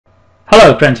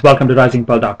Hello friends, welcome to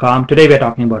Risingpearl.com. Today we are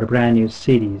talking about a brand new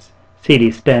series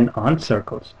 10 on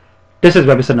circles. This is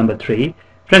webisode number 3.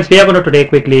 Friends, we are going to today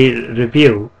quickly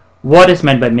review what is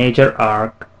meant by major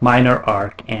arc, minor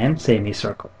arc, and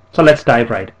semicircle. So let's dive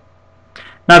right in.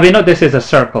 Now we know this is a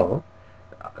circle,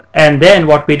 and then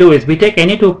what we do is we take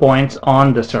any 2 points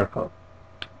on the circle.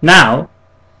 Now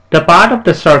the part of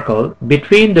the circle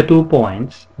between the 2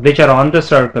 points which are on the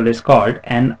circle is called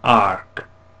an arc.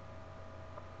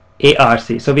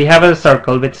 ARC. So we have a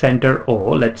circle with center O,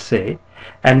 let's say,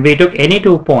 and we took any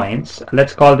 2 points.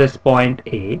 Let's call this point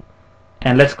A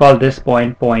and let's call this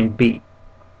point B.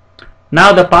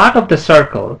 Now the part of the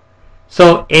circle,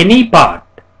 so any part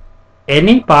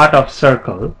of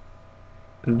circle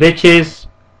which is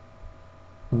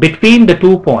between the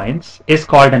 2 points is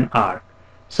called an arc.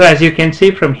 So as you can see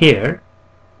from here,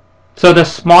 so the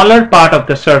smaller part of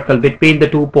the circle between the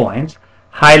 2 points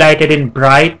highlighted in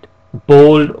bright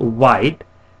bold white,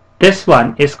 this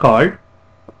one is called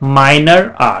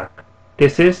minor arc.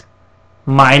 This is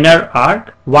minor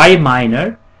arc. Why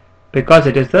minor? Because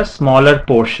it is the smaller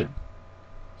portion.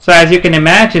 So as you can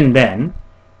imagine, then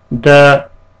the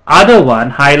other one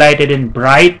highlighted in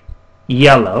bright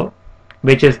yellow,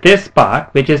 which is this part,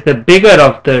 which is the bigger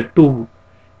of the two,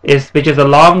 which is a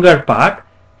longer part,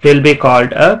 will be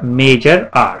called a major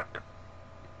arc.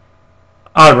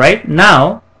 Alright,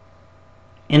 now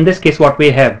in this case what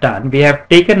we have done, we have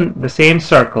taken the same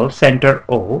circle, center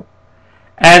O,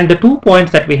 and the 2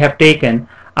 points that we have taken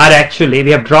are actually,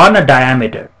 we have drawn a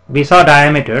diameter. We saw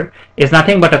diameter is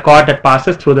nothing but a chord that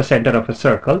passes through the center of a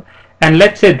circle, and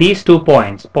let's say these 2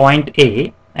 points, point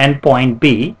A and point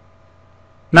B,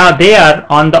 now they are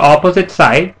on the opposite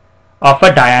side of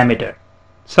a diameter.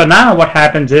 So now what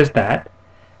happens is that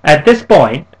at this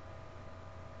point,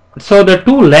 so the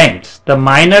two lengths, the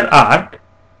minor arc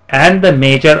and the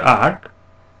major arc,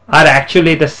 are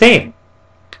actually the same,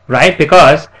 right?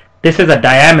 Because this is a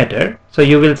diameter, so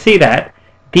you will see that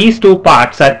these 2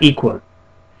 parts are equal.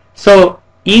 So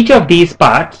each of these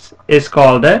parts is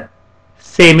called a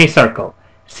semicircle.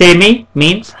 Semi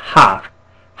means half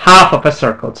of a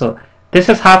circle. So this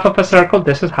is half of a circle,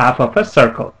 this is half of a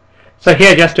circle. So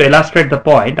here, just to illustrate the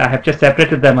point, I have just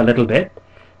separated them a little bit.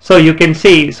 So you can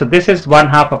see, so this is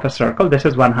 1/2 of a circle, this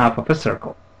is 1/2 of a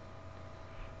circle.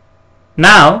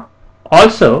 Now,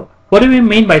 also, what do we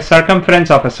mean by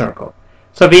circumference of a circle?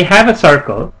 So we have a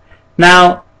circle.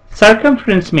 Now,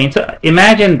 circumference means,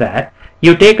 imagine that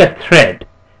you take a thread.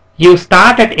 You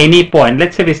start at any point.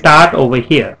 Let's say we start over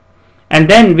here. And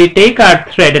then we take our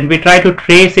thread and we try to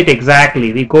trace it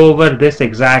exactly. We go over this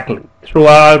exactly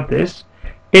throughout this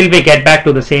till we get back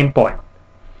to the same point.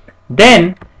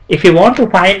 Then, if you want to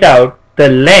find out the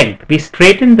length, we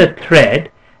straighten the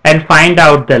thread and find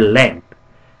out the length.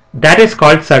 That is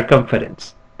called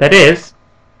circumference. That is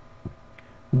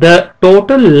the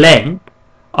total length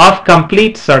of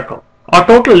complete circle, or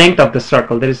total length of the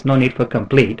circle. There is no need for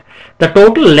complete. The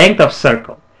total length of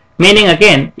circle, meaning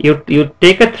again, you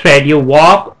take a thread, you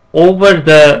walk over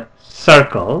the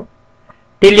circle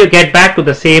till you get back to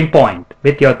the same point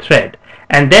with your thread,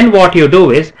 and then what you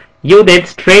do is you then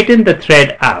straighten the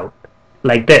thread out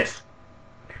like this,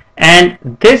 and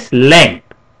this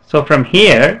length, so from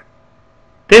here,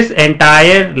 this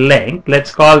entire length,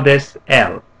 let's call this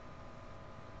L.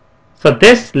 So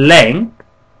this length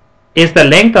is the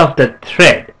length of the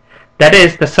thread. That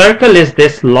is, the circle is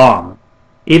this long.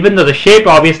 Even though the shape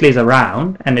obviously is a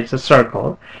round and it's a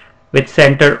circle with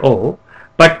center O,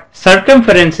 but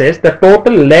circumference is the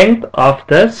total length of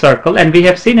the circle, and we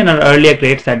have seen in our earlier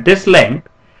grades that this length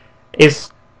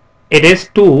is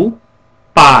 2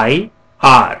 pi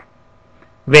r,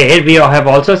 where we have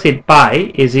also seen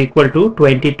pi is equal to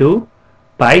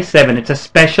 22/7. It's a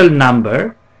special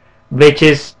number which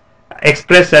is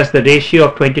expressed as the ratio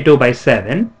of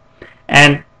 22/7.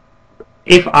 And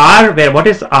if r, what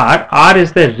is r? R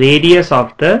is the radius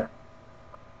of the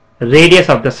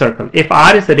circle. If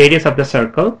r is the radius of the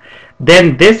circle,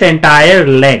 then this entire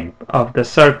length of the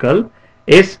circle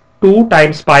is 2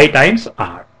 times pi times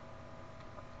r.